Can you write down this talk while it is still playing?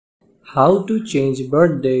How to change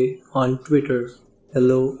birthday on Twitter.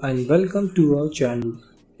 Hello and welcome to our channel.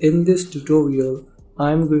 In this tutorial,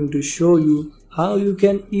 I am going to show you how you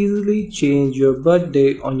can easily change your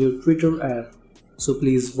birthday on your Twitter app. So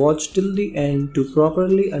please watch till the end to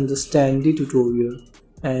properly understand the tutorial.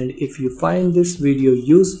 And if you find this video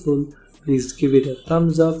useful, please give it a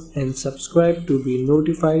thumbs up and subscribe to be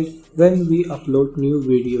notified when we upload new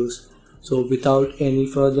videos. So without any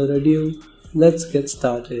further ado, let's get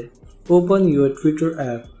started. Open your Twitter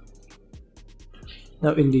app.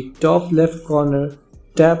 Now in the top left corner,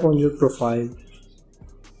 tap on your profile.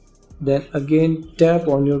 Then again tap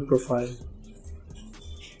on your profile.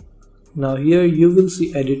 Now here you will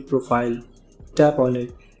see edit profile. Tap on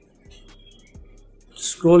it.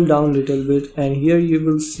 Scroll down little bit and here you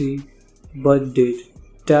will see birth date.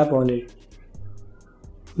 Tap on it.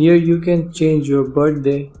 Here you can change your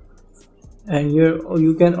birthday and here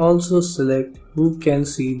you can also select who can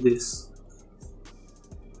see this,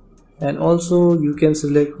 and also you can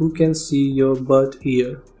select who can see your birth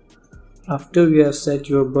year. After you have set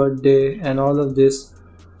your birthday and all of this,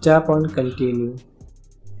 tap on continue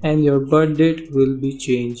and your birth date will be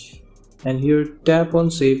changed, and here tap on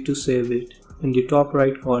save to save it in the top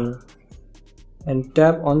right corner and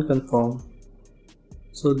tap on confirm.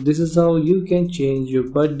 So this is how you can change your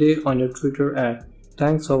birthday on your Twitter app.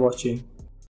 Thanks for watching.